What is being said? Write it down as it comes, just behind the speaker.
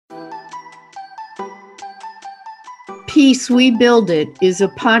Peace We Build It is a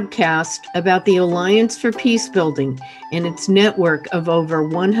podcast about the Alliance for Peacebuilding and its network of over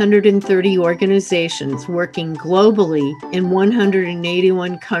 130 organizations working globally in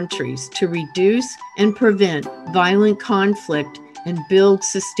 181 countries to reduce and prevent violent conflict and build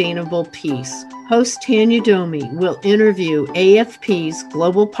sustainable peace. Host Tanya Domi will interview AFP's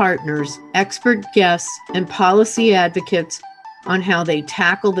global partners, expert guests, and policy advocates on how they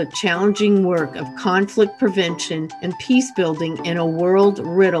tackle the challenging work of conflict prevention and peace building in a world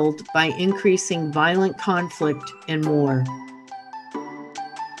riddled by increasing violent conflict and war.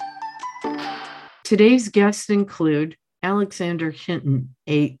 Today's guests include Alexander Hinton,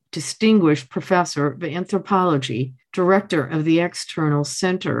 a distinguished professor of anthropology, director of the External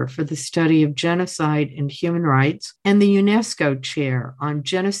Center for the Study of Genocide and Human Rights, and the UNESCO Chair on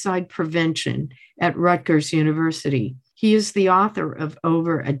Genocide Prevention at Rutgers University. He is the author of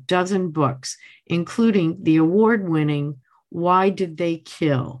over a dozen books, including the award-winning Why Did They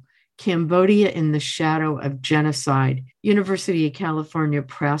Kill? Cambodia in the Shadow of Genocide, University of California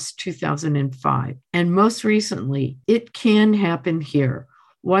Press, 2005. And most recently, It Can Happen Here,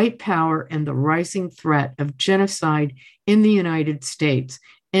 White Power and the Rising Threat of Genocide in the United States,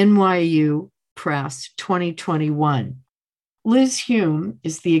 NYU Press, 2021. Liz Hume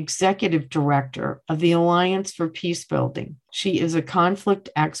is the executive director of the Alliance for Peacebuilding. She is a conflict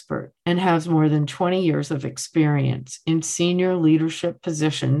expert and has more than 20 years of experience in senior leadership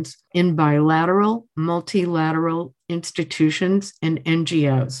positions in bilateral, multilateral institutions and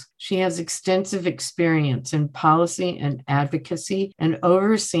NGOs. She has extensive experience in policy and advocacy and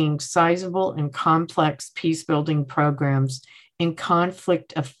overseeing sizable and complex peacebuilding programs in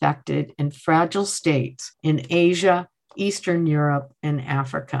conflict-affected and fragile states in Asia, Eastern Europe, and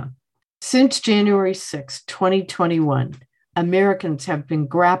Africa. Since January 6, 2021, Americans have been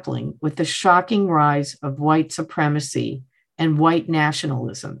grappling with the shocking rise of white supremacy and white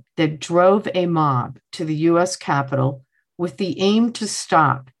nationalism that drove a mob to the U.S. Capitol with the aim to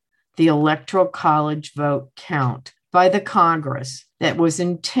stop the Electoral College vote count by the Congress that was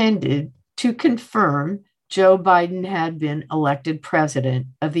intended to confirm Joe Biden had been elected president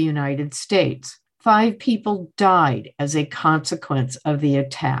of the United States. 5 people died as a consequence of the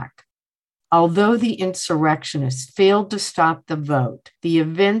attack. Although the insurrectionists failed to stop the vote, the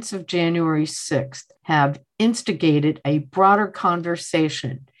events of January 6th have instigated a broader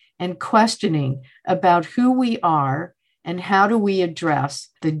conversation and questioning about who we are and how do we address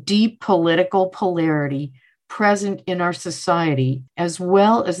the deep political polarity present in our society, as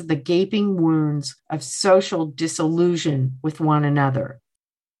well as the gaping wounds of social disillusion with one another.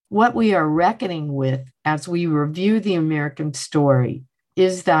 What we are reckoning with as we review the American story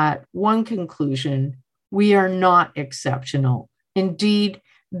is that, one conclusion, we are not exceptional. Indeed,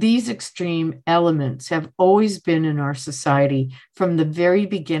 these extreme elements have always been in our society from the very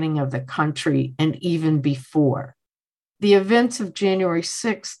beginning of the country and even before. The events of January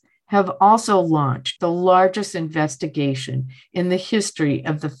 6th have also launched the largest investigation in the history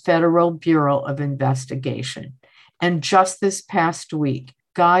of the Federal Bureau of Investigation. And just this past week,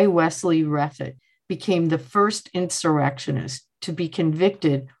 Guy Wesley Reffitt became the first insurrectionist to be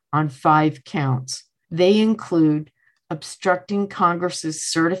convicted on 5 counts. They include obstructing Congress's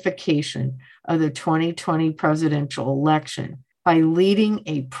certification of the 2020 presidential election by leading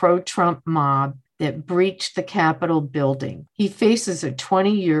a pro-Trump mob that breached the Capitol building. He faces a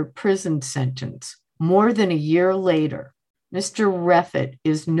 20-year prison sentence. More than a year later, Mr. Reffitt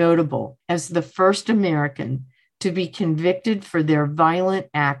is notable as the first American to be convicted for their violent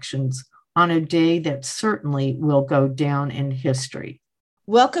actions on a day that certainly will go down in history.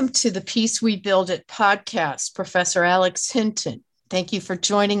 Welcome to the Peace We Build It podcast, Professor Alex Hinton. Thank you for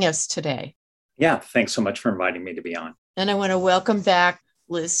joining us today. Yeah, thanks so much for inviting me to be on. And I want to welcome back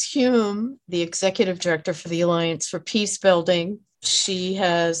Liz Hume, the executive director for the Alliance for Peacebuilding. She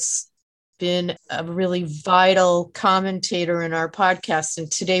has been a really vital commentator in our podcast,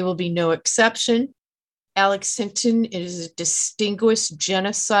 and today will be no exception. Alex Hinton is a distinguished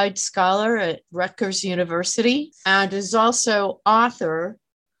genocide scholar at Rutgers University and is also author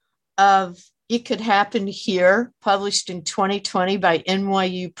of It Could Happen Here, published in 2020 by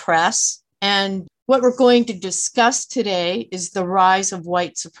NYU Press. And what we're going to discuss today is the rise of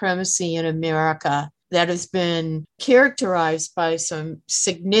white supremacy in America that has been characterized by some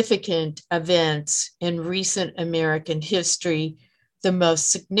significant events in recent American history. The most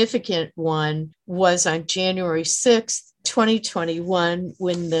significant one was on January 6th, 2021,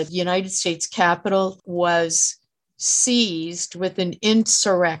 when the United States Capitol was seized with an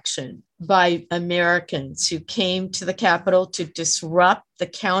insurrection by Americans who came to the Capitol to disrupt the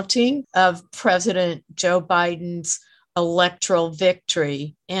counting of President Joe Biden's electoral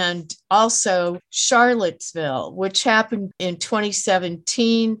victory, and also Charlottesville, which happened in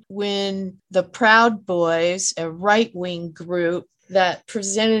 2017 when the Proud Boys, a right-wing group that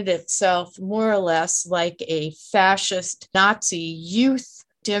presented itself more or less like a fascist Nazi youth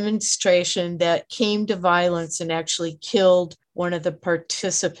demonstration that came to violence and actually killed one of the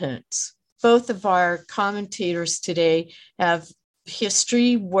participants. Both of our commentators today have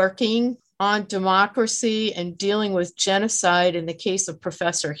history working on democracy and dealing with genocide in the case of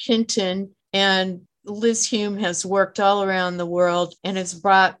Professor Hinton. And Liz Hume has worked all around the world and has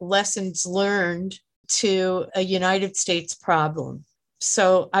brought lessons learned to a United States problem.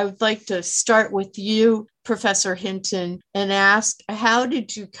 So I would like to start with you, Professor Hinton, and ask, how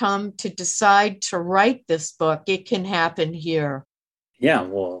did you come to decide to write this book, It Can Happen Here? Yeah,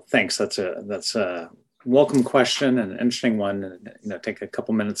 well, thanks. That's a welcome question and an interesting one, and take a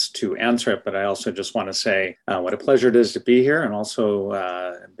couple minutes to answer it. But I also just want to say what a pleasure it is to be here, and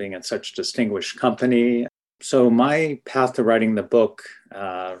also being in such distinguished company. So my path to writing the book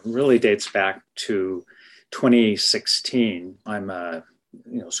really dates back to 2016. I'm a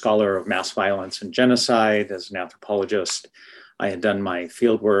scholar of mass violence and genocide. As an anthropologist, I had done my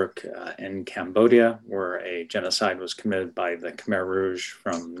fieldwork in Cambodia, where a genocide was committed by the Khmer Rouge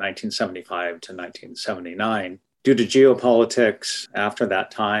from 1975 to 1979. Due to geopolitics, after that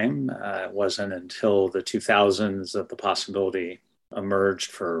time, it wasn't until the 2000s that the possibility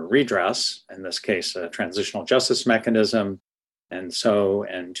emerged for redress, in this case, a transitional justice mechanism. And so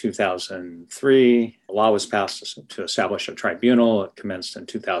in 2003, a law was passed to establish a tribunal. It commenced in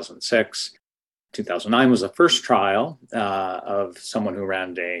 2006. 2009 was the first trial of someone who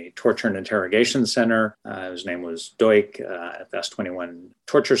ran a torture and interrogation center. His name was Doik at the S21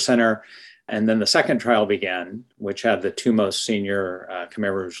 Torture Center. And then the second trial began, which had the two most senior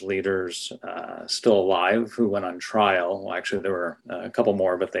Khmer Rouge leaders still alive who went on trial. Well, actually, there were a couple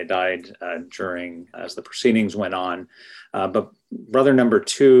more, but they died as the proceedings went on. But brother number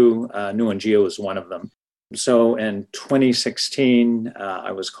two, Nguyen Gia, was one of them. So in 2016,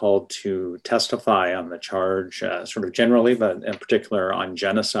 I was called to testify on the charge, sort of generally, but in particular on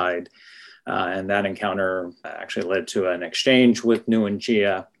genocide. And that encounter actually led to an exchange with Nguyen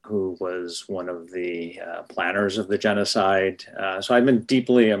Gia, who was one of the planners of the genocide. So I've been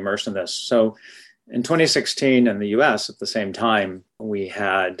deeply immersed in this. So in 2016 in the US, at the same time, we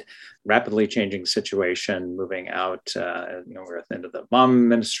had rapidly changing situation moving out. We're at the end of the Obama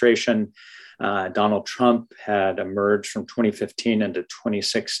administration. Donald Trump had emerged from 2015 into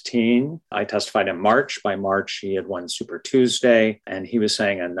 2016. I testified in March. By March, he had won Super Tuesday, and he was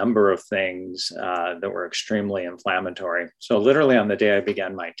saying a number of things that were extremely inflammatory. So literally on the day I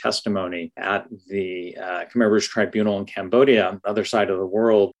began my testimony at the Khmer Rouge Tribunal in Cambodia, on the other side of the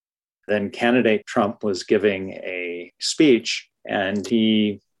world, then candidate Trump was giving a speech, and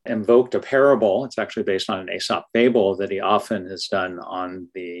he invoked a parable. It's actually based on an Aesop fable that he often has done on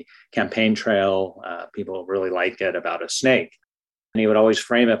the campaign trail. People really like it, about a snake. And he would always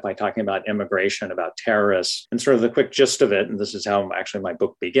frame it by talking about immigration, about terrorists. And sort of the quick gist of it, and this is how actually my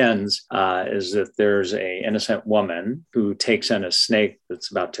book begins, is that there's an innocent woman who takes in a snake that's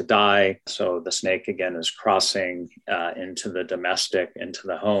about to die. So the snake, again, is crossing into the domestic, into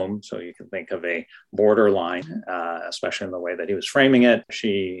the home. So you can think of a borderline, especially in the way that he was framing it.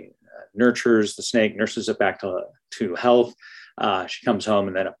 She nurtures the snake, nurses it back to health. She comes home,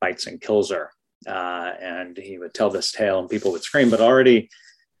 and then it bites and kills her. And he would tell this tale and people would scream, but already,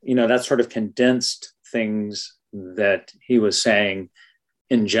 that sort of condensed things that he was saying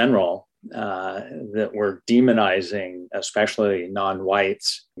in general that were demonizing, especially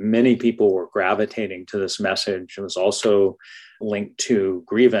non-whites. Many people were gravitating to this message. It was also linked to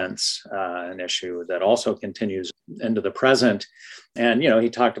grievance, an issue that also continues into the present. And, he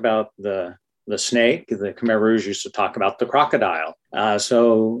talked about the snake. The Khmer Rouge used to talk about the crocodile.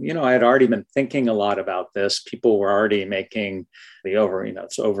 So I had already been thinking a lot about this. People were already making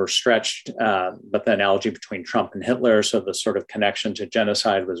it's overstretched, but the analogy between Trump and Hitler. So the sort of connection to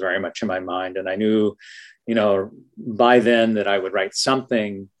genocide was very much in my mind. And I knew, by then that I would write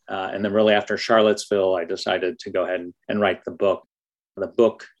something. And then really after Charlottesville, I decided to go ahead and write the book. The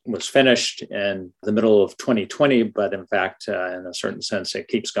book was finished in the middle of 2020, but in fact, in a certain sense, it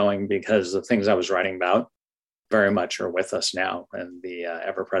keeps going because the things I was writing about very much are with us now and the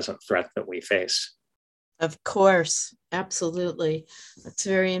ever-present threat that we face. Of course, absolutely. That's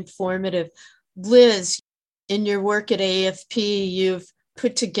very informative. Liz, in your work at AFP, you've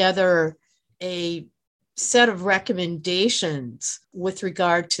put together a set of recommendations with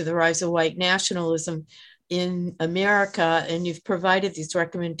regard to the rise of white nationalism in America, and you've provided these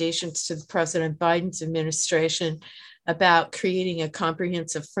recommendations to the President Biden's administration. about creating a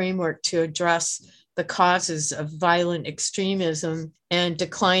comprehensive framework to address the causes of violent extremism and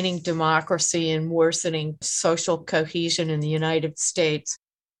declining democracy and worsening social cohesion in the United States.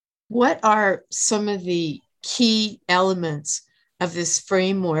 What are some of the key elements of this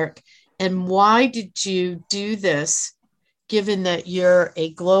framework, and why did you do this, given that you're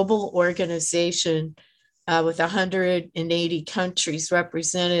a global organization with 180 countries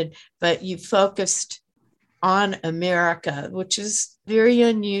represented, but you focused on America, which is very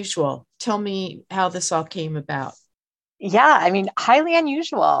unusual? Tell me how this all came about. Yeah, I mean, highly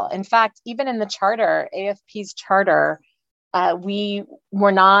unusual. In fact, even in the charter, AFP's charter, we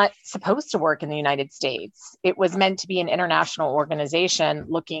were not supposed to work in the United States. It was meant to be an international organization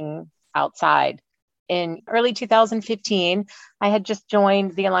looking outside. In early 2015, I had just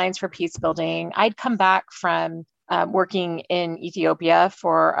joined the Alliance for Peace Building. I'd come back from working in Ethiopia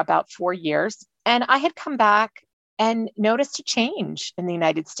for about 4 years, and I had come back and noticed a change in the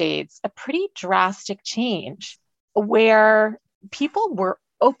United States, a pretty drastic change where people were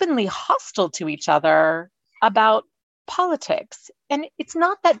openly hostile to each other about politics. And it's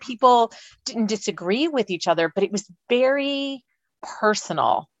not that people didn't disagree with each other, but it was very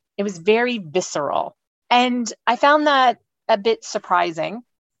personal. It was very visceral. And I found that a bit surprising.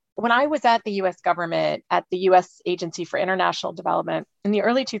 When I was at the US government, at the US Agency for International Development in the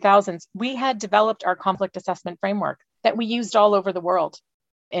early 2000s, we had developed our conflict assessment framework that we used all over the world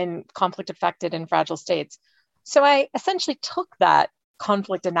in conflict affected and fragile states. So I essentially took that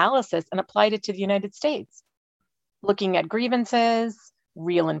conflict analysis and applied it to the United States, looking at grievances,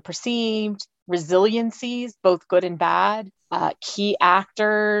 real and perceived, resiliencies, both good and bad, key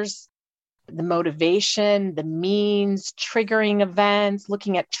actors, the motivation, the means, triggering events,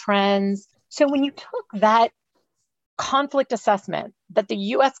 looking at trends. So when you took that conflict assessment that the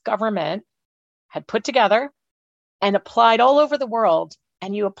US government had put together and applied all over the world,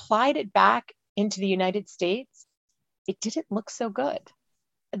 and you applied it back into the United States, it didn't look so good.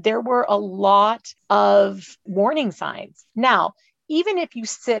 There were a lot of warning signs. Now, even if you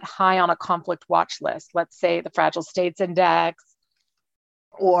sit high on a conflict watch list, let's say the Fragile States Index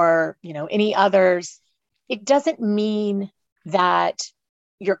or any others, it doesn't mean that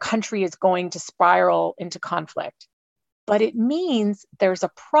your country is going to spiral into conflict, but it means there's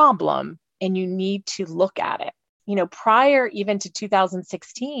a problem and you need to look at it. Prior even to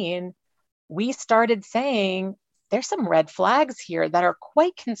 2016, we started saying there's some red flags here that are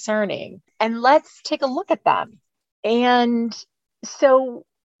quite concerning, and let's take a look at them. And so,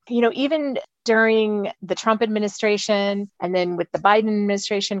 even during the Trump administration and then with the Biden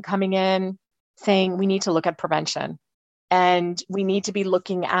administration coming in, saying we need to look at prevention and we need to be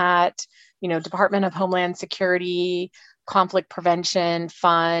looking at, Department of Homeland Security, conflict prevention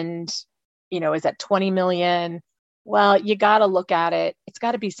fund, is at 20 million. Well, you got to look at it. It's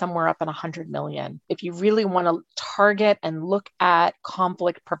got to be somewhere up in 100 million. If you really want to target and look at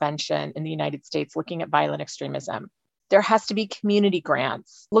conflict prevention in the United States, looking at violent extremism, there has to be community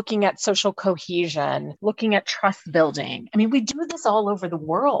grants, looking at social cohesion, looking at trust building. I mean, we do this all over the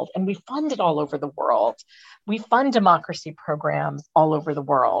world and we fund it all over the world. We fund democracy programs all over the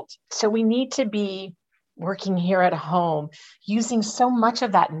world. So we need to be working here at home, using so much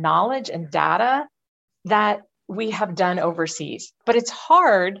of that knowledge and data that we have done overseas. But it's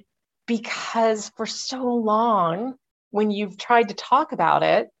hard because for so long, when you've tried to talk about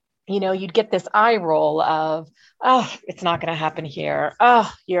it, you'd get this eye roll of, oh, it's not going to happen here.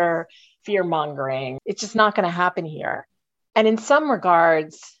 Oh, you're fear mongering. It's just not going to happen here. And in some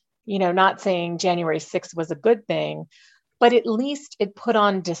regards, not saying January 6th was a good thing, but at least it put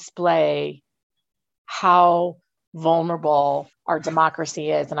on display how vulnerable our democracy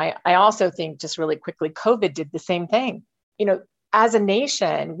is. And I also think, just really quickly, COVID did the same thing. As a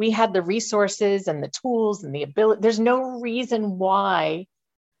nation, we had the resources and the tools and the ability. There's no reason why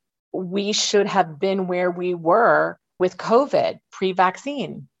we should have been where we were with COVID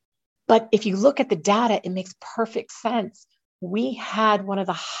pre-vaccine. But if you look at the data, it makes perfect sense. We had one of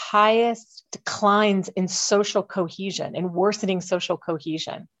the highest declines in social cohesion and worsening social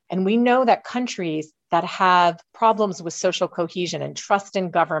cohesion. And we know that countries that have problems with social cohesion and trust in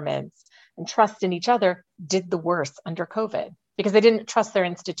governments and trust in each other did the worst under COVID because they didn't trust their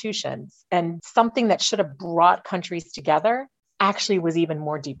institutions. And something that should have brought countries together actually was even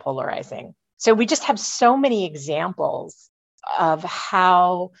more depolarizing. So we just have so many examples of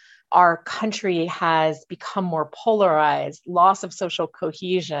how our country has become more polarized, loss of social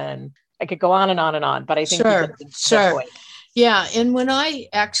cohesion. I could go on and on and on, but I think Sure. Yeah. And when I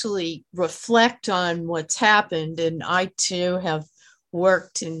actually reflect on what's happened, and I too have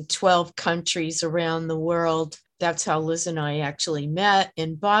worked in 12 countries around the world, That's how Liz and I actually met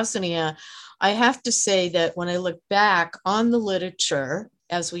in Bosnia. I have to say that when I look back on the literature,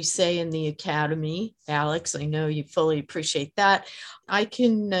 as we say in the academy, Alex, I know you fully appreciate that. I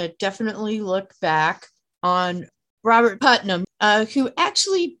can definitely look back on Robert Putnam, who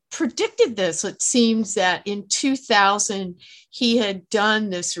actually predicted this. It seems that in 2000, he had done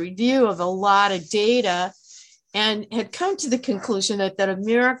this review of a lot of data and had come to the conclusion that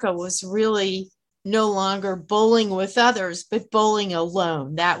America was really no longer bowling with others, but bowling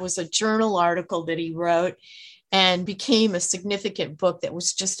alone. That was a journal article that he wrote and became a significant book that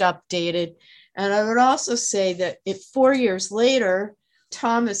was just updated. And I would also say that 4 years later,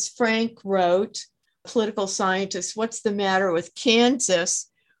 Thomas Frank wrote, political scientist, What's the Matter with Kansas?,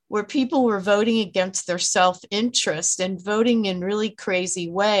 where people were voting against their self-interest and voting in really crazy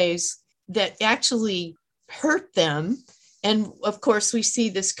ways that actually hurt them. And of course, we see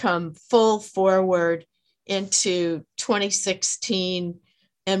this come full forward into 2016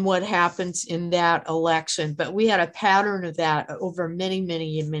 and what happens in that election. But we had a pattern of that over many,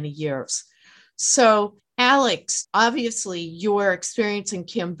 many, many years. So, Alex, obviously your experience in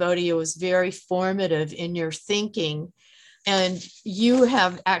Cambodia was very formative in your thinking. And you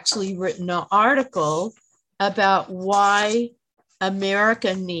have actually written an article about why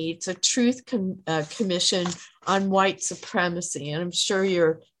America needs a truth commission on white supremacy. And I'm sure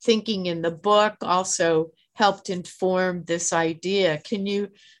your thinking in the book also helped inform this idea. Can you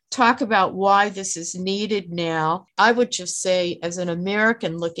talk about why this is needed now? I would just say, as an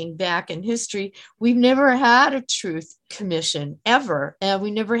American looking back in history, we've never had a truth commission ever. And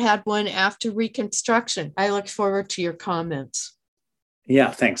we never had one after Reconstruction. I look forward to your comments.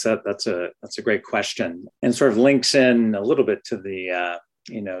 Yeah, thanks. That's a great question, and sort of links in a little bit to the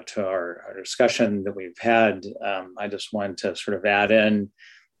to our discussion that we've had. I just wanted to sort of add in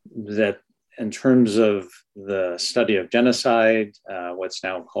that in terms of the study of genocide, what's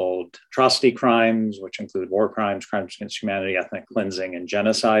now called atrocity crimes, which include war crimes, crimes against humanity, ethnic cleansing, and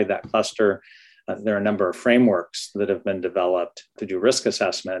genocide, that cluster, there are a number of frameworks that have been developed to do risk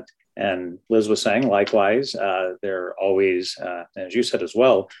assessment. And Liz was saying, likewise, they're always, as you said as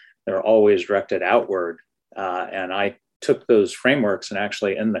well, they're always directed outward. And I took those frameworks and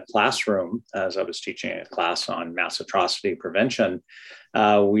actually in the classroom, as I was teaching a class on mass atrocity prevention,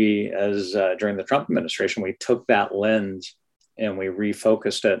 during the Trump administration, we took that lens and we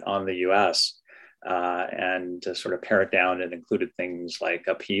refocused it on the US. And to sort of pare it down, it included things like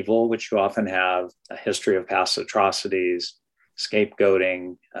upheaval, which you often have, a history of past atrocities,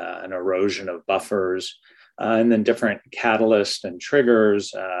 scapegoating, an erosion of buffers, and then different catalysts and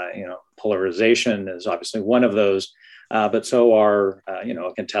triggers. Polarization is obviously one of those, but so are,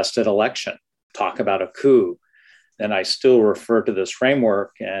 a contested election, talk about a coup. Then I still refer to this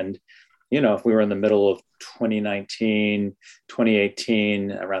framework. And, if we were in the middle of 2019,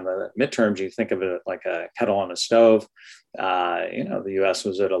 2018, around the midterms, you think of it like a kettle on a stove. The US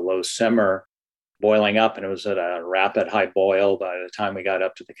was at a low simmer, boiling up, and it was at a rapid high boil by the time we got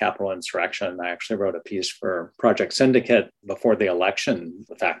up to the Capitol insurrection. I actually wrote a piece for Project Syndicate before the election,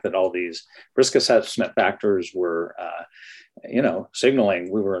 the fact that all these risk assessment factors were,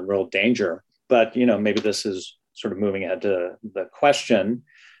 signaling we were in real danger. But, maybe this is sort of moving ahead to the question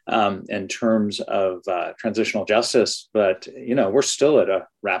in terms of transitional justice, but, we're still at a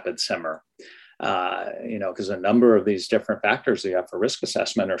rapid simmer. Because a number of these different factors that you have for risk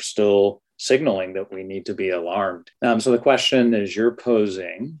assessment are still signaling that we need to be alarmed. So the question is you're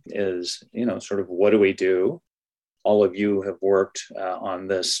posing is, sort of what do we do? All of you have worked on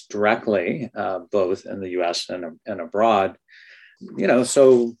this directly, both in the US and abroad.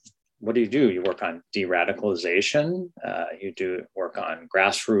 So what do? You work on de-radicalization. You do work on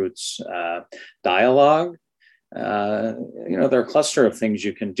grassroots dialogue. There are a cluster of things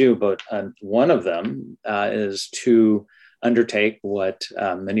you can do, but one of them is to undertake what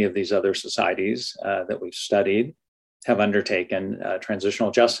many of these other societies that we've studied have undertaken, transitional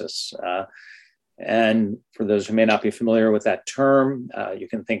justice. And for those who may not be familiar with that term, you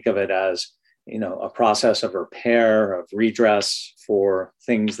can think of it as, a process of repair, of redress for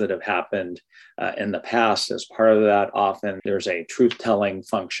things that have happened in the past. As part of that, often there's a truth-telling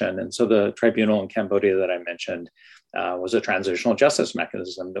function. And so the tribunal in Cambodia that I mentioned was a transitional justice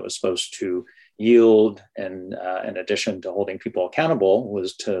mechanism that was supposed to yield, and in addition to holding people accountable,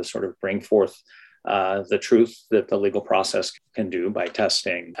 was to sort of bring forth the truth that the legal process can do by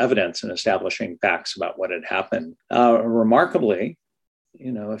testing evidence and establishing facts about what had happened. Remarkably,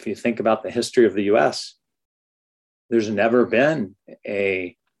 if you think about the history of the US, there's never been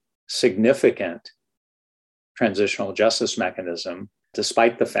a significant transitional justice mechanism,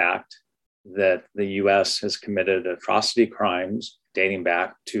 despite the fact that the US has committed atrocity crimes dating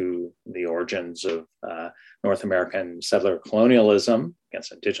back to the origins of North American settler colonialism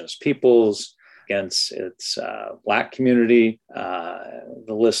against indigenous peoples, against its Black community. The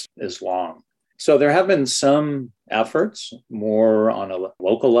list is long. So there have been some efforts more on a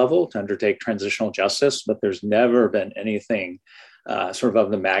local level to undertake transitional justice, but there's never been anything sort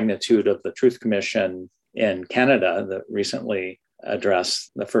of the magnitude of the Truth Commission in Canada that recently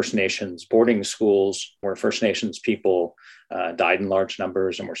addressed the First Nations boarding schools where First Nations people died in large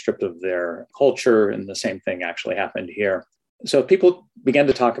numbers and were stripped of their culture. And the same thing actually happened here. So people began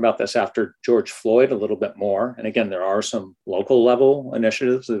to talk about this after George Floyd a little bit more. And again, there are some local level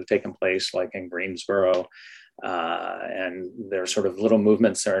initiatives that have taken place, like in Greensboro. And there are sort of little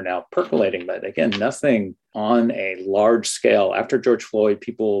movements that are now percolating. But again, nothing on a large scale. After George Floyd,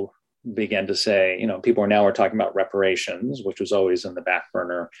 people began to say, people are talking about reparations, which was always in the back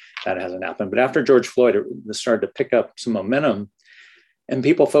burner. That hasn't happened. But after George Floyd, it started to pick up some momentum. And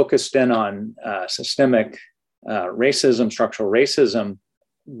people focused in on systemic racism, structural racism.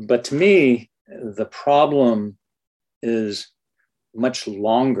 But to me, the problem is much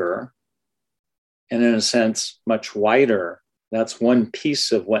longer and in a sense, much wider. That's one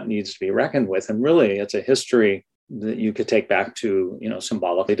piece of what needs to be reckoned with. And really, it's a history that you could take back to,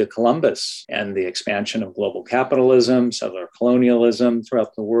 symbolically to Columbus and the expansion of global capitalism, settler colonialism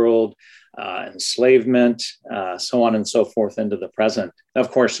throughout the world, enslavement, so on and so forth into the present.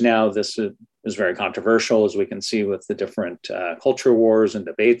 Of course, now this is very controversial, as we can see with the different culture wars and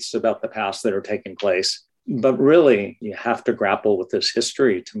debates about the past that are taking place. But really, you have to grapple with this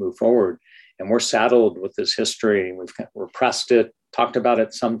history to move forward. And we're saddled with this history. We've repressed it, talked about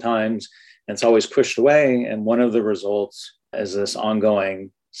it sometimes, and it's always pushed away. And one of the results is this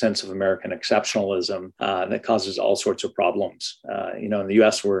ongoing sense of American exceptionalism that causes all sorts of problems. In the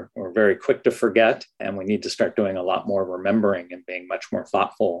US, we're very quick to forget, and we need to start doing a lot more remembering and being much more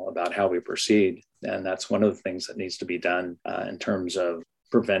thoughtful about how we proceed. And that's one of the things that needs to be done in terms of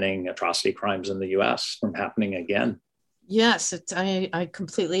preventing atrocity crimes in the US from happening again. Yes, I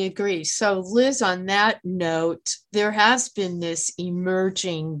completely agree. So, Liz, on that note, there has been this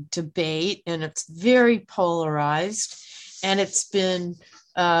emerging debate, and it's very polarized, and it's been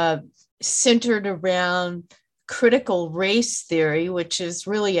centered around critical race theory, which is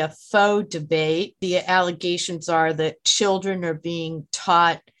really a faux debate. The allegations are that children are being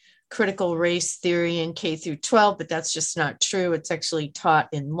taught critical race theory in K through 12, but that's just not true. It's actually taught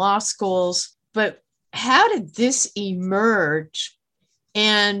in law schools. But how did this emerge,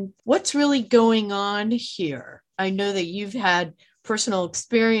 and what's really going on here? I know that you've had personal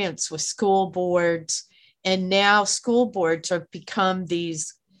experience with school boards, and now school boards have become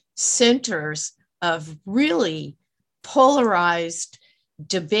these centers of really polarized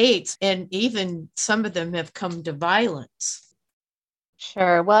debates, and even some of them have come to violence.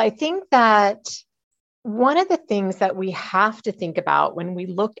 Sure. Well, I think that one of the things that we have to think about when we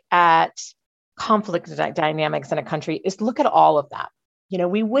look at conflict dynamics in a country is look at all of that.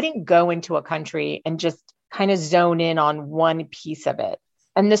 We wouldn't go into a country and just kind of zone in on one piece of it.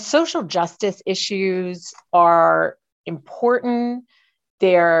 And the social justice issues are important.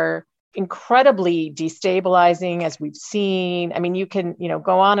 They're incredibly destabilizing, as we've seen. I mean, you can,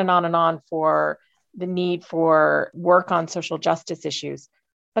 go on and on and on for the need for work on social justice issues,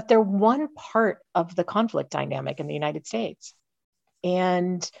 but they're one part of the conflict dynamic in the United States.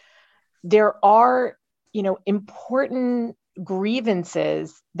 And there are, important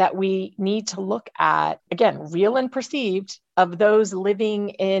grievances that we need to look at, again, real and perceived, of those living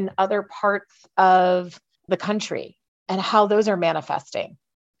in other parts of the country and how those are manifesting.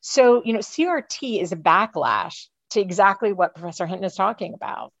 So, CRT is a backlash to exactly what Professor Hinton is talking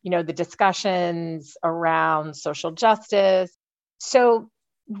about, the discussions around social justice. So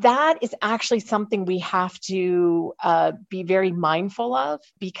that is actually something we have to be very mindful of,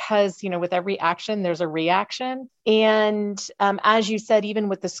 because, with every action, there's a reaction. And as you said, even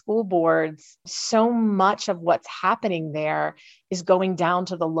with the school boards, so much of what's happening there is going down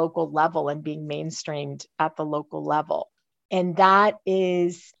to the local level and being mainstreamed at the local level. And that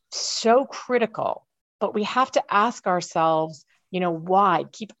is so critical. But we have to ask ourselves, why?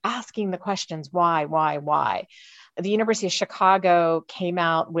 Keep asking the questions, why? The University of Chicago came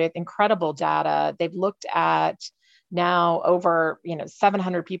out with incredible data. They've looked at now over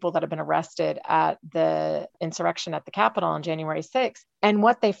 700 people that have been arrested at the insurrection at the Capitol on January 6th. And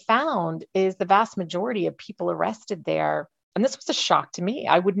what they found is the vast majority of people arrested there, and this was a shock to me,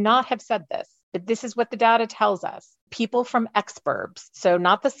 I would not have said this, but this is what the data tells us. People from exurbs, so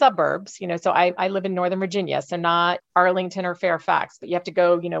not the suburbs, so I live in Northern Virginia, so not Arlington or Fairfax, but you have to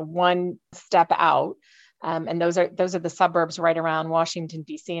go, one step out. And those are the suburbs right around Washington,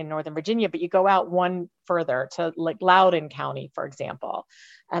 D.C. and Northern Virginia, but you go out one further to like Loudoun County, for example.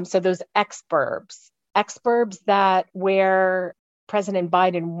 So those exurbs that where President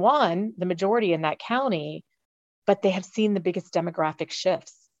Biden won the majority in that county, but they have seen the biggest demographic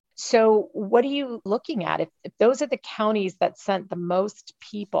shifts. So what are you looking at? If those are the counties that sent the most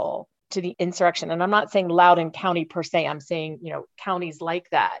people to the insurrection, and I'm not saying Loudoun County per se, I'm saying, counties like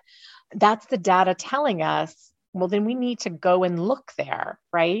that, that's the data telling us, well, then we need to go and look there,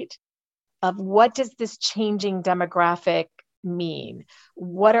 right? Of what does this changing demographic mean?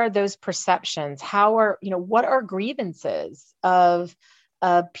 What are those perceptions? What are grievances of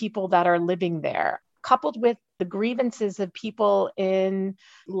people that are living there, coupled with the grievances of people in,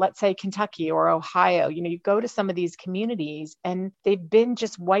 let's say, Kentucky or Ohio? You go to some of these communities and they've been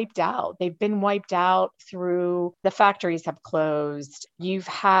just wiped out. They've been wiped out through the factories have closed. You've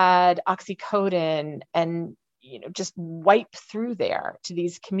had oxycodone and, just wipe through there to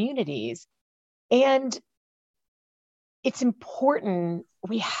these communities. And it's important.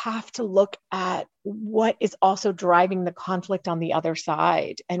 We have to look at what is also driving the conflict on the other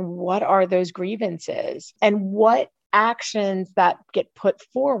side, and what are those grievances, and what actions that get put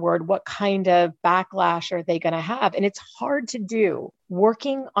forward, what kind of backlash are they going to have? And it's hard to do.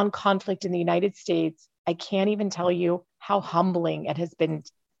 Working on conflict in the United States, I can't even tell you how humbling it has been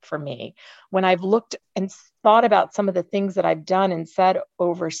for me. When I've looked and thought about some of the things that I've done and said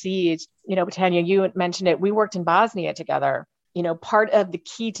overseas, Tanya, you mentioned it, we worked in Bosnia together. Part of the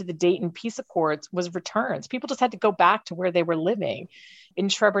key to the Dayton Peace Accords was returns. People just had to go back to where they were living. In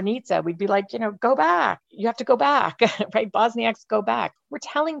Srebrenica, we'd be like, go back. You have to go back, right? Bosniaks go back. We're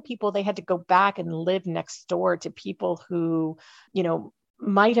telling people they had to go back and live next door to people who,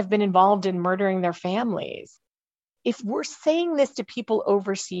 might have been involved in murdering their families. If we're saying this to people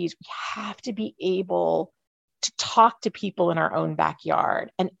overseas, we have to be able to talk to people in our own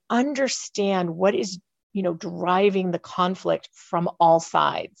backyard and understand what is, driving the conflict from all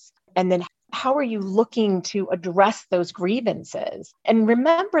sides. And then how are you looking to address those grievances? And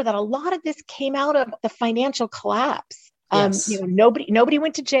remember that a lot of this came out of the financial collapse. Yes. Nobody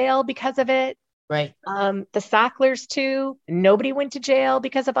went to jail because of it. Right. The Sacklers too, nobody went to jail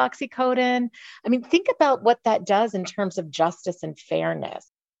because of oxycodone. I mean, think about what that does in terms of justice and fairness.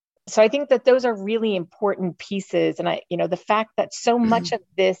 So I think that those are really important pieces. And the fact that so much of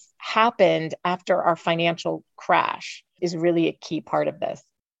this happened after our financial crash is really a key part of this.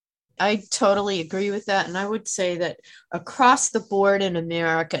 I totally agree with that. And I would say that across the board in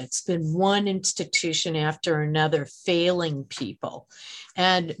America, it's been one institution after another failing people.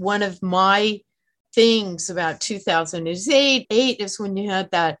 And one of my things about 2008 is when you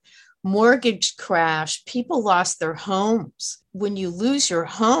had that mortgage crash, people lost their homes. When you lose your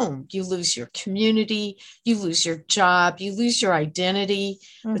home, you lose your community, you lose your job, you lose your identity.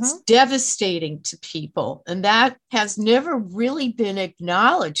 Mm-hmm. It's devastating to people. And that has never really been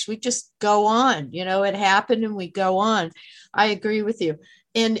acknowledged. We just go on, it happened and we go on. I agree with you.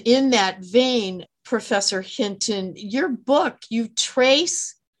 And in that vein, Professor Hinton, your book, you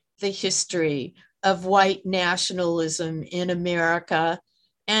trace the history of white nationalism in America.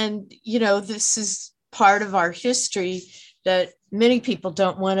 And, this is part of our history that many people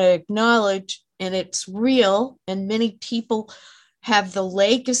don't want to acknowledge, and it's real. And many people have the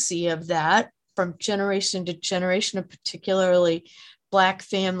legacy of that from generation to generation, of particularly Black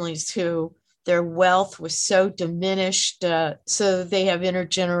families who their wealth was so diminished. So they have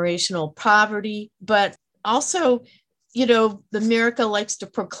intergenerational poverty, but also, America likes to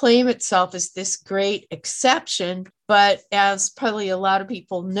proclaim itself as this great exception. But as probably a lot of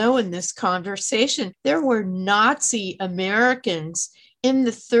people know in this conversation, there were Nazi Americans in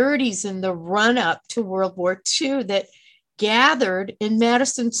the 30s in the run-up to World War II that gathered in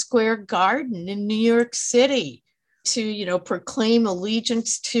Madison Square Garden in New York City to, proclaim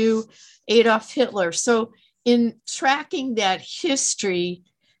allegiance to Adolf Hitler. So in tracking that history,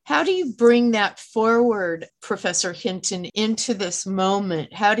 how do you bring that forward, Professor Hinton, into this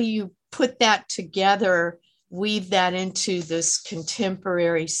moment? How do you put that together, weave that into this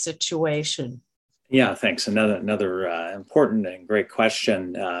contemporary situation? Yeah, thanks. Another important and great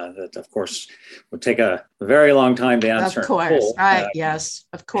question that, of course, would take a very long time to answer. Of course, yes,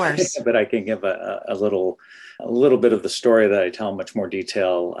 of course. But I can give a little bit of the story that I tell in much more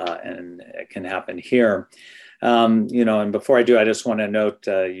detail, and it can happen here. And before I do, I just want to note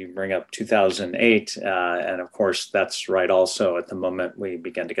you bring up 2008. And of course, that's right. Also, at the moment, we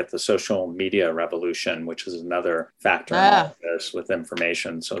began to get the social media revolution, which is another factor in all of this with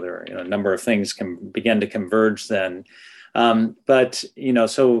information. So there are a number of things can begin to converge then.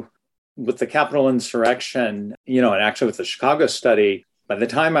 So with the Capitol insurrection, and actually with the Chicago study, by the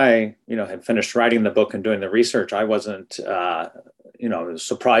time I, had finished writing the book and doing the research, I wasn't,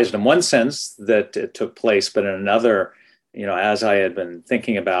 surprised in one sense that it took place, but in another, as I had been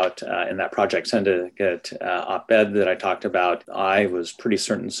thinking about in that Project Syndicate op-ed that I talked about, I was pretty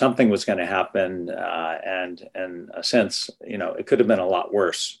certain something was going to happen. And in a sense, it could have been a lot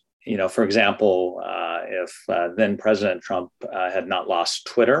worse. For example, if then President Trump had not lost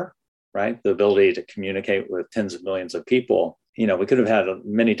Twitter, right, the ability to communicate with tens of millions of people, we could have had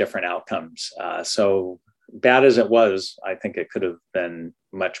many different outcomes. So bad as it was, I think it could have been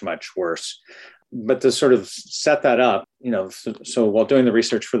much, much worse. But to sort of set that up, so while doing the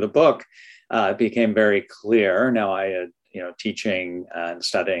research for the book, it became very clear. Now I had, teaching and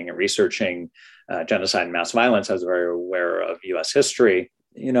studying and researching genocide and mass violence. I was very aware of U.S. history,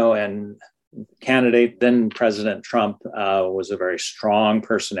 and candidate, then President Trump, was a very strong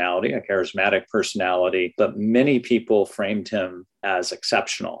personality, a charismatic personality, but many people framed him as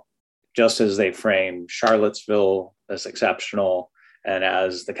exceptional, just as they framed Charlottesville as exceptional and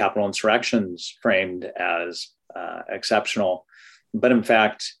as the Capitol insurrections framed as exceptional. But in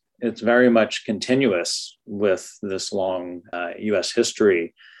fact, it's very much continuous with this long U.S.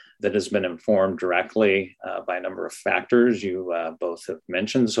 history that has been informed directly by a number of factors you both have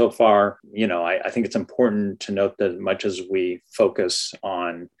mentioned so far. I think it's important to note that much as we focus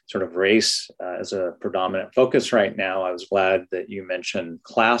on sort of race as a predominant focus right now, I was glad that you mentioned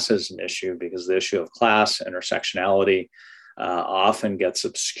class as an issue, because the issue of class, intersectionality, often gets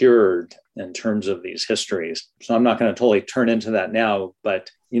obscured in terms of these histories. So I'm not going to totally turn into that now, but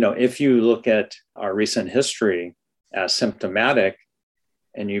if you look at our recent history as symptomatic,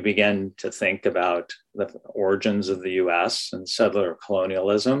 and you begin to think about the origins of the US and settler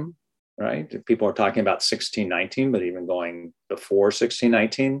colonialism, right? People are talking about 1619, but even going before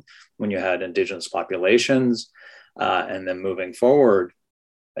 1619, when you had indigenous populations, and then moving forward,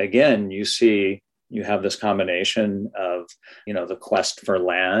 again, you have this combination of, the quest for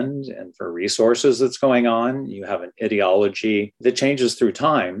land and for resources that's going on. You have an ideology that changes through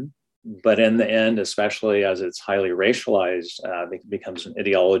time, but in the end, especially as it's highly racialized, it becomes an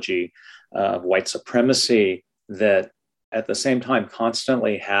ideology of white supremacy that at the same time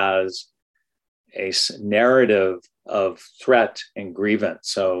constantly has a narrative of threat and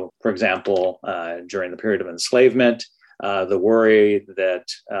grievance. So, for example, during the period of enslavement, the worry that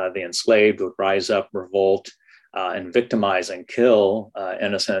the enslaved would rise up, revolt, and victimize and kill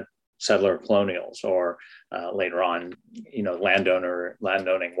innocent settler colonials, or later on,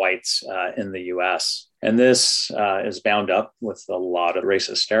 landowning whites in the U.S. And this is bound up with a lot of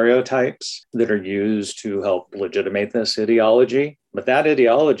racist stereotypes that are used to help legitimate this ideology. But that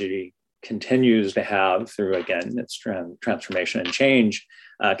ideology continues to have, through, again, its transformation and change,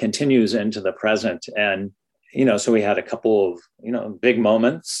 continues into the present. And, so we had a couple of, big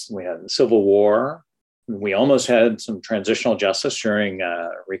moments. We had the Civil War. We almost had some transitional justice during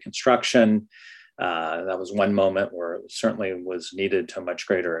Reconstruction. That was one moment where it certainly was needed to a much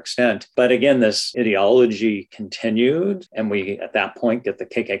greater extent. But again, this ideology continued, and we, at that point, get the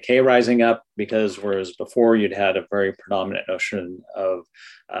KKK rising up, because whereas before you'd had a very predominant notion of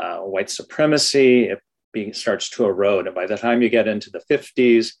white supremacy, it starts to erode. And by the time you get into the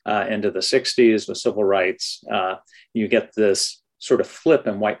 50s, into the 60s with civil rights, you get this sort of flip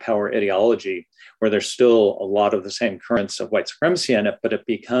in white power ideology, where there's still a lot of the same currents of white supremacy in it, but it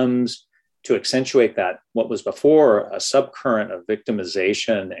becomes, to accentuate that, what was before a subcurrent of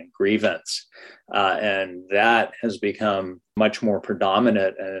victimization and grievance. And that has become much more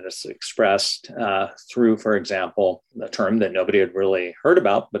predominant, and it's expressed through, for example, a term that nobody had really heard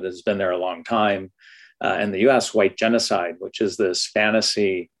about, but has been there a long time, in the US, white genocide, which is this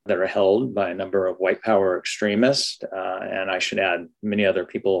fantasy that are held by a number of white power extremists. And I should add many other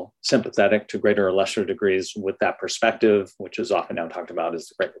people sympathetic to greater or lesser degrees with that perspective, which is often now talked about as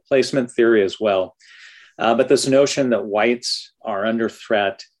the great replacement theory as well. But this notion that whites are under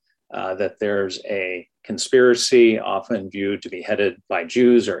threat, that there's a conspiracy often viewed to be headed by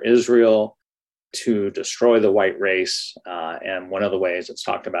Jews or Israel to destroy the white race. And one of the ways it's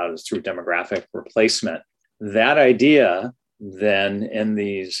talked about is through demographic replacement. That idea then, in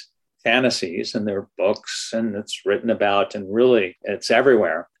these fantasies and their books, and it's written about, and really it's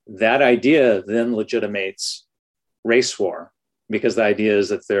everywhere, that idea then legitimates race war, because the idea is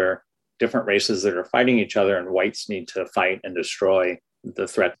that they're different races that are fighting each other, and whites need to fight and destroy the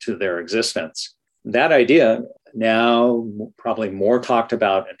threat to their existence. That idea, now probably more talked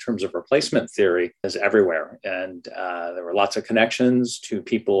about in terms of replacement theory, is everywhere. And there were lots of connections to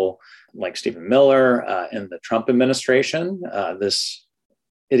people like Stephen Miller in the Trump administration. This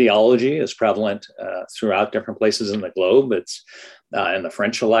ideology is prevalent throughout different places in the globe. It's in the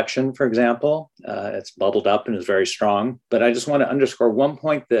French election, for example, it's bubbled up and is very strong. But I just want to underscore one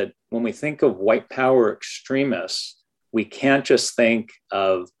point, that when we think of white power extremists, we can't just think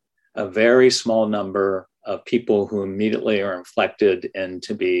of a very small number of people who immediately are inflected in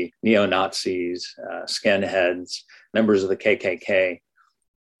to be neo-Nazis, skinheads, members of the KKK.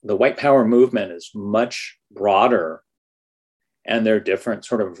 The white power movement is much broader, and there are different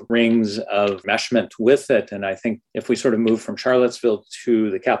sort of rings of meshment with it. And I think if we sort of move from Charlottesville to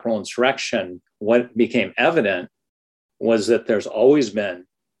the Capitol insurrection, what became evident was that there's always been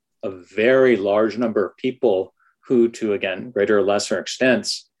a very large number of people who, to, again, greater or lesser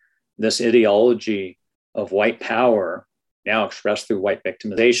extents, this ideology of white power, now expressed through white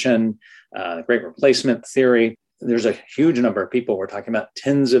victimization, great replacement theory. There's a huge number of people, we're talking about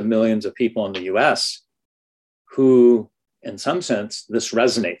tens of millions of people in the US, who, in some sense, this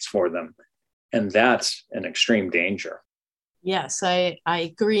resonates for them. And that's an extreme danger. Yes, I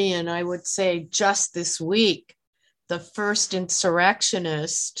agree. And I would say just this week, the first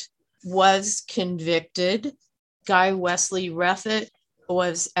insurrectionist was convicted. Guy Wesley Reffitt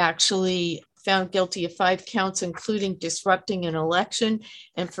was actually found guilty of 5 counts, including disrupting an election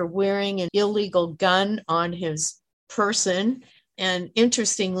and for wearing an illegal gun on his person. And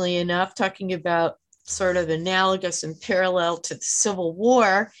interestingly enough, talking about sort of analogous and parallel to the Civil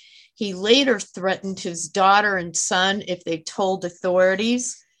War, he later threatened his daughter and son if they told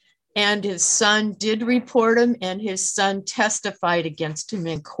authorities. And his son did report him, and his son testified against him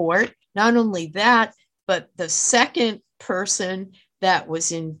in court. Not only that, but the second person that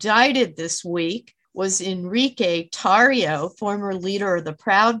was indicted this week was Enrique Tarrio, former leader of the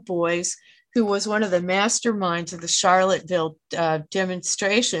Proud Boys, who was one of the masterminds of the Charlottesville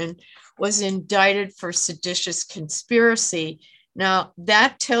demonstration, was indicted for seditious conspiracy. Now,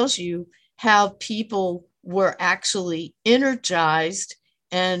 that tells you how people were actually energized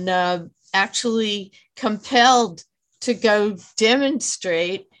and actually compelled to go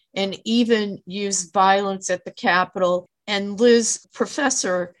demonstrate and even use violence at the Capitol. And Liz,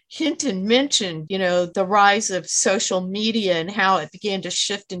 Professor Hinton mentioned, the rise of social media and how it began to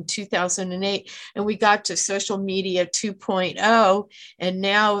shift in 2008. And we got to social media 2.0. And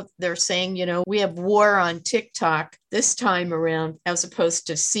now they're saying, we have war on TikTok this time around, as opposed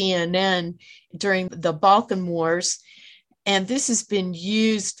to CNN during the Balkan Wars. And this has been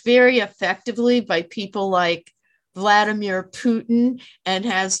used very effectively by people like Vladimir Putin, and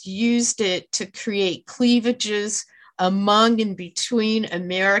has used it to create cleavages among and between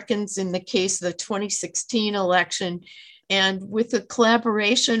Americans in the case of the 2016 election, and with the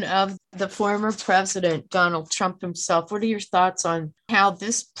collaboration of the former president, Donald Trump himself. What are your thoughts on how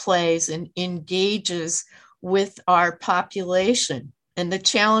this plays and engages with our population and the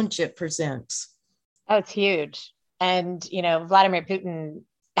challenge it presents? Oh, it's huge. And, Vladimir Putin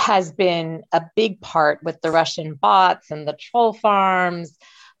has been a big part with the Russian bots and the troll farms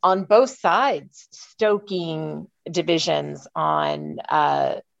on both sides, stoking divisions on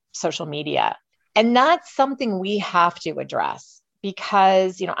social media. And that's something we have to address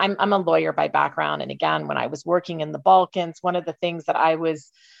because, I'm a lawyer by background. And again, when I was working in the Balkans, one of the things that I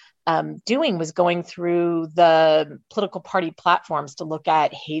was doing was going through the political party platforms to look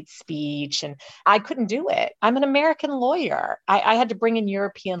at hate speech. And I couldn't do it. I'm an American lawyer. I had to bring in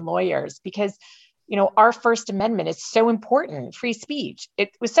European lawyers because our First Amendment is so important, free speech. It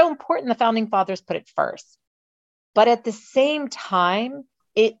was so important the Founding Fathers put it first. But at the same time,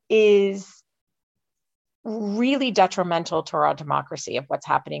 it is really detrimental to our democracy of what's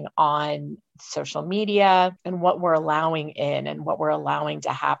happening on social media and what we're allowing in and what we're allowing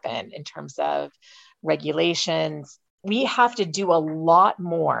to happen in terms of regulations. We have to do a lot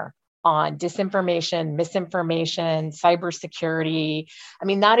more on disinformation, misinformation, cybersecurity. I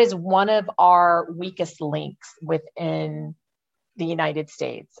mean, that is one of our weakest links within the United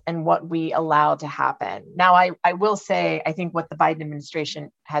States and what we allow to happen. Now, I will say, I think what the Biden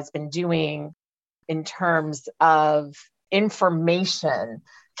administration has been doing in terms of information,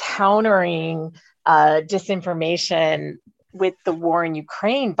 countering disinformation with the war in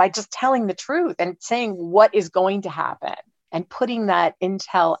Ukraine by just telling the truth and saying what is going to happen. And putting that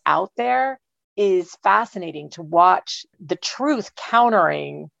intel out there is fascinating to watch the truth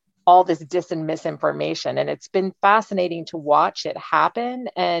countering all this dis and misinformation. And it's been fascinating to watch it happen.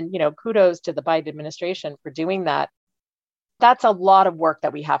 And, kudos to the Biden administration for doing that. That's a lot of work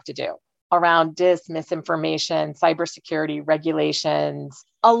that we have to do around misinformation, cybersecurity regulations.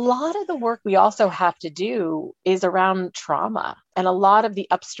 A lot of the work we also have to do is around trauma and a lot of the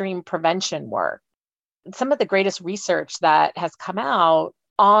upstream prevention work. Some of the greatest research that has come out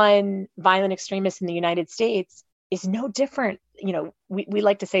on violent extremists in the United States is no different. We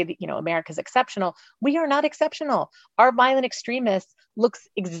like to say that, America's exceptional. We are not exceptional. Our violent extremists looks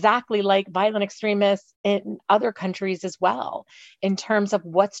exactly like violent extremists in other countries as well, in terms of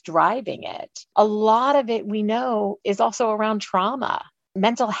what's driving it. A lot of it we know is also around trauma,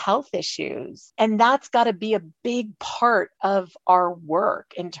 mental health issues. And that's got to be a big part of our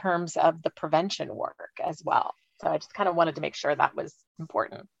work in terms of the prevention work as well. So I just kind of wanted to make sure that was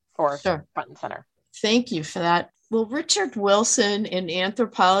important for Sure. front and center. Thank you for that. Well, Richard Wilson, an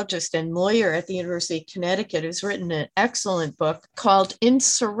anthropologist and lawyer at the University of Connecticut, has written an excellent book called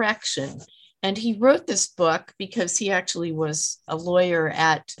Insurrection. And he wrote this book because he actually was a lawyer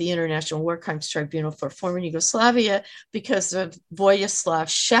at the International War Crimes Tribunal for former Yugoslavia because of Vojislav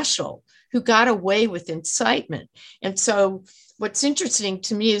Šešelj, who got away with incitement. And so what's interesting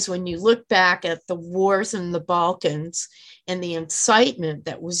to me is when you look back at the wars in the Balkans and the incitement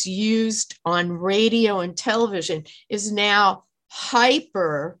that was used on radio and television is now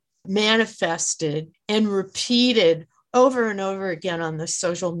hyper manifested and repeated over and over again on the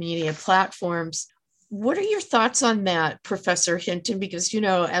social media platforms. What are your thoughts on that, Professor Hinton? Because,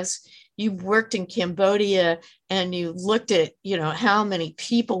 as you worked in Cambodia and you looked at, how many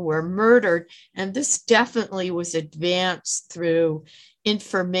people were murdered, and this definitely was advanced through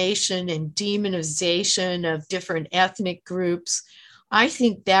information and demonization of different ethnic groups. I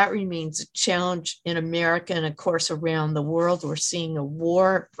think that remains a challenge in America and, of course, around the world. We're seeing a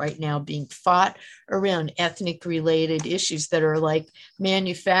war right now being fought around ethnic-related issues that are like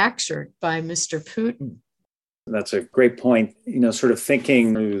manufactured by Mr. Putin. That's a great point. Sort of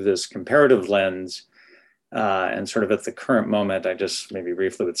thinking through this comparative lens and sort of at the current moment, I just maybe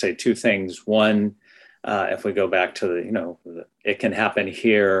briefly would say two things. One, if we go back to the It Can Happen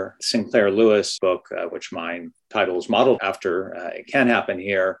Here, Sinclair Lewis book, which mine title is modeled after It Can Happen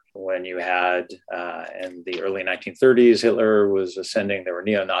Here, when you had in the early 1930s, Hitler was ascending. There were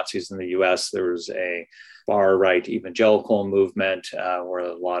neo-Nazis in the US. There was a far-right evangelical movement where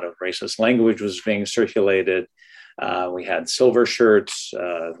a lot of racist language was being circulated. We had silver shirts,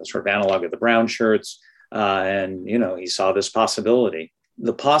 the sort of analog of the brown shirts. And, he saw this possibility.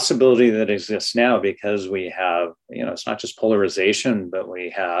 The possibility that exists now, because we have, it's not just polarization, but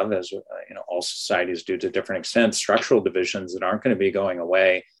we have, as all societies do to different extents, structural divisions that aren't going to be going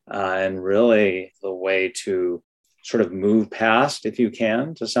away. And really the way to sort of move past, if you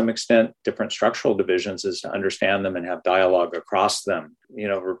can, to some extent, different structural divisions is to understand them and have dialogue across them.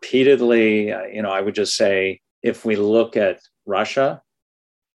 Repeatedly, I would just say, if we look at Russia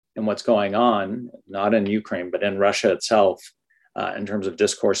and what's going on, not in Ukraine, but in Russia itself, in terms of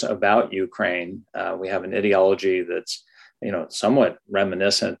discourse about Ukraine, we have an ideology that's, somewhat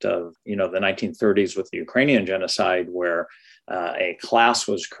reminiscent of, the 1930s with the Ukrainian genocide, where a class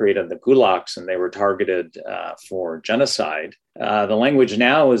was created, the gulags, and they were targeted for genocide. The language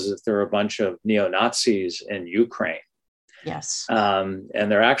now is that there are a bunch of neo-Nazis in Ukraine. Yes. And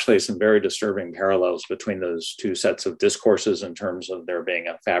there are actually some very disturbing parallels between those two sets of discourses in terms of there being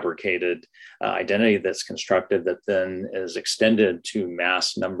a fabricated identity that's constructed that then is extended to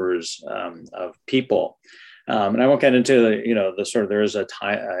mass numbers of people. And I won't get into, the sort of, there is a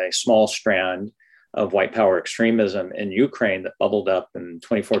small strand of white power extremism in Ukraine that bubbled up in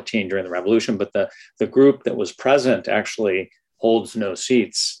 2014 during the revolution, but the group that was present actually holds no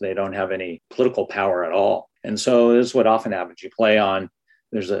seats. They don't have any political power at all. And so this is what often happens. You play on,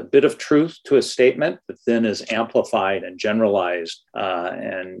 there's a bit of truth to a statement, but then is amplified and generalized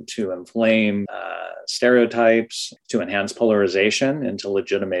and to inflame stereotypes, to enhance polarization, and to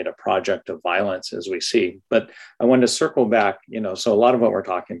legitimate a project of violence, as we see. But I wanted to circle back, so a lot of what we're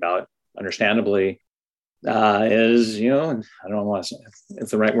talking about, understandably, is, I don't know if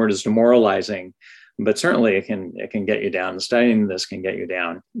the right word is demoralizing, but certainly it can get you down. Studying this can get you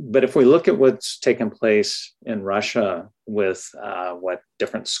down. But if we look at what's taken place in Russia with what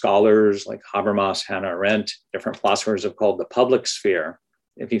different scholars like Habermas, Hannah Arendt, different philosophers have called the public sphere,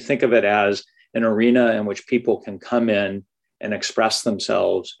 if you think of it as an arena in which people can come in and express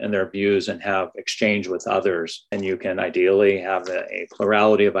themselves and their views and have exchange with others. And you can ideally have a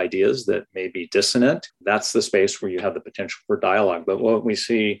plurality of ideas that may be dissonant. That's the space where you have the potential for dialogue. But what we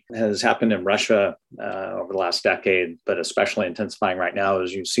see has happened in Russia over the last decade, but especially intensifying right now,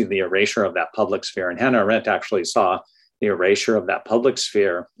 is you see the erasure of that public sphere. And Hannah Arendt actually saw the erasure of that public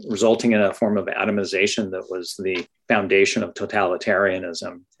sphere, resulting in a form of atomization that was the foundation of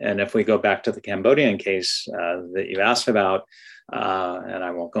totalitarianism. And if we go back to the Cambodian case that you asked about, and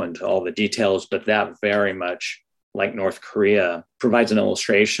I won't go into all the details, but that very much, like North Korea, provides an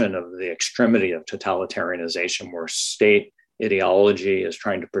illustration of the extremity of totalitarianization, where state ideology is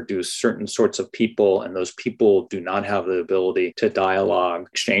trying to produce certain sorts of people, and those people do not have the ability to dialogue,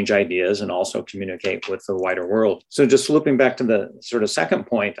 exchange ideas, and also communicate with the wider world. So just looping back to the sort of second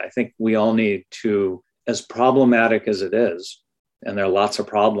point, I think we all need to, as problematic as it is, and there are lots of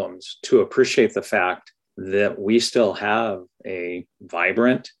problems, to appreciate the fact that we still have a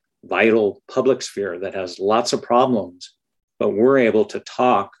vibrant, vital public sphere that has lots of problems, but we're able to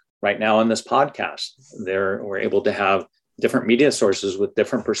talk right now on this podcast. We're able to have different media sources with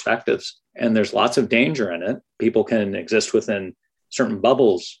different perspectives. And there's lots of danger in it. People can exist within certain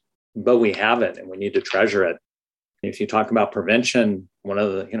bubbles, but we have it and we need to treasure it. If you talk about prevention, one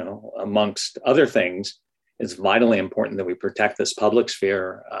of the, amongst other things, it's vitally important that we protect this public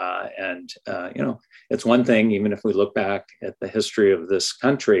sphere. It's one thing, even if we look back at the history of this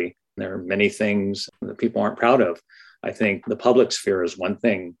country, there are many things that people aren't proud of. I think the public sphere is one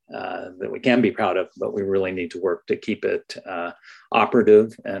thing that we can be proud of, but we really need to work to keep it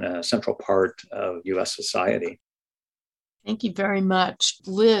operative and a central part of U.S. society. Thank you very much.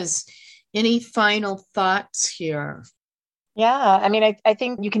 Liz, any final thoughts here? Yeah, I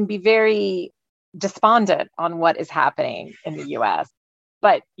think you can be very despondent on what is happening in the U.S.,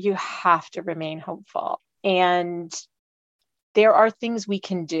 but you have to remain hopeful. And there are things we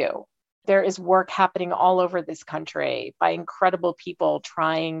can do. There is work happening all over this country by incredible people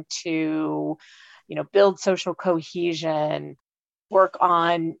trying to, build social cohesion, work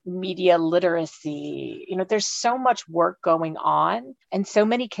on media literacy. There's so much work going on and so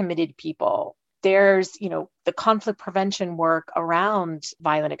many committed people. There's, the conflict prevention work around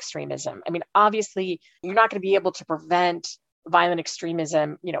violent extremism. Obviously, you're not going to be able to prevent violent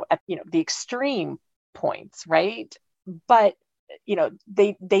extremism, at, the extreme points, right? But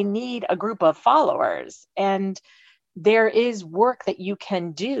they need a group of followers, and there is work that you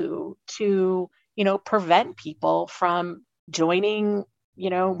can do to, prevent people from joining,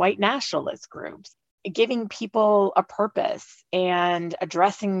 white nationalist groups, giving people a purpose and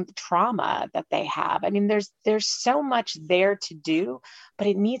addressing the trauma that they have. There's so much there to do, but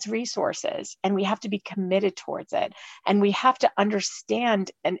it needs resources, and we have to be committed towards it. And we have to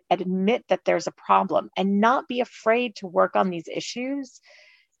understand and admit that there's a problem and not be afraid to work on these issues,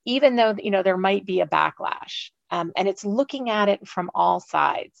 even though, there might be a backlash. And it's looking at it from all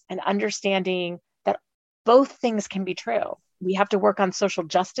sides and understanding that both things can be true. We have to work on social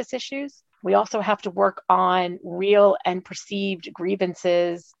justice issues. We also have to work on real and perceived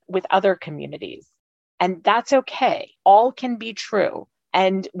grievances with other communities. And that's okay. All can be true.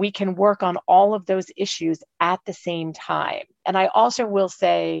 And we can work on all of those issues at the same time. And I also will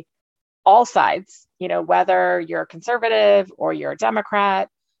say all sides, whether you're a conservative or you're a Democrat,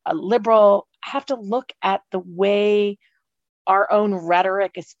 a liberal, have to look at the way our own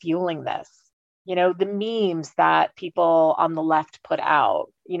rhetoric is fueling this. The memes that people on the left put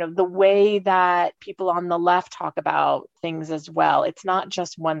out, the way that people on the left talk about things as well. It's not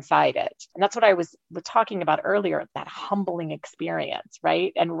just one-sided. And that's what I was talking about earlier, that humbling experience,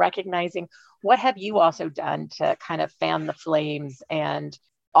 right? And recognizing, what have you also done to kind of fan the flames and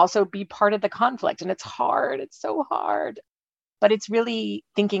also be part of the conflict? And it's hard. It's so hard. But it's really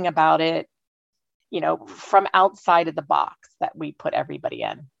thinking about it, from outside of the box that we put everybody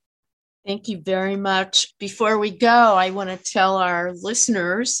in. Thank you very much. Before we go, I want to tell our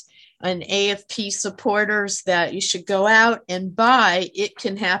listeners and AFP supporters that you should go out and buy It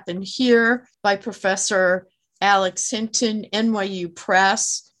Can Happen Here by Professor Alex Hinton, NYU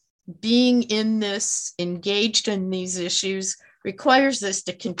Press. Being in this, engaged in these issues, requires us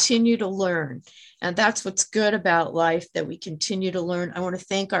to continue to learn. And that's what's good about life, that we continue to learn. I want to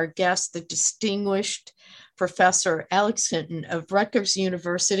thank our guest, the distinguished Professor Alex Hinton of Rutgers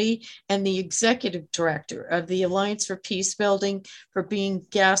University and the Executive Director of the Alliance for Peace Building, for being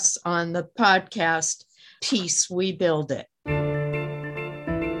guests on the podcast, Peace, We Build It.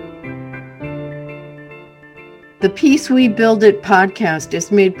 The Peace We Build It podcast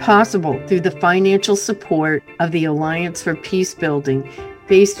is made possible through the financial support of the Alliance for Peace Building,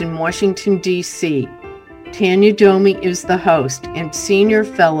 based in Washington, D.C. Tanya Domi is the host and Senior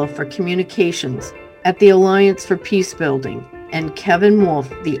Fellow for Communications at the Alliance for Peacebuilding, and Kevin Wolf,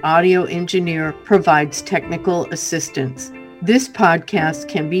 the audio engineer, provides technical assistance. This podcast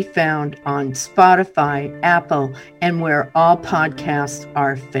can be found on Spotify, Apple, and where all podcasts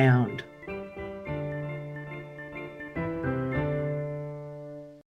are found.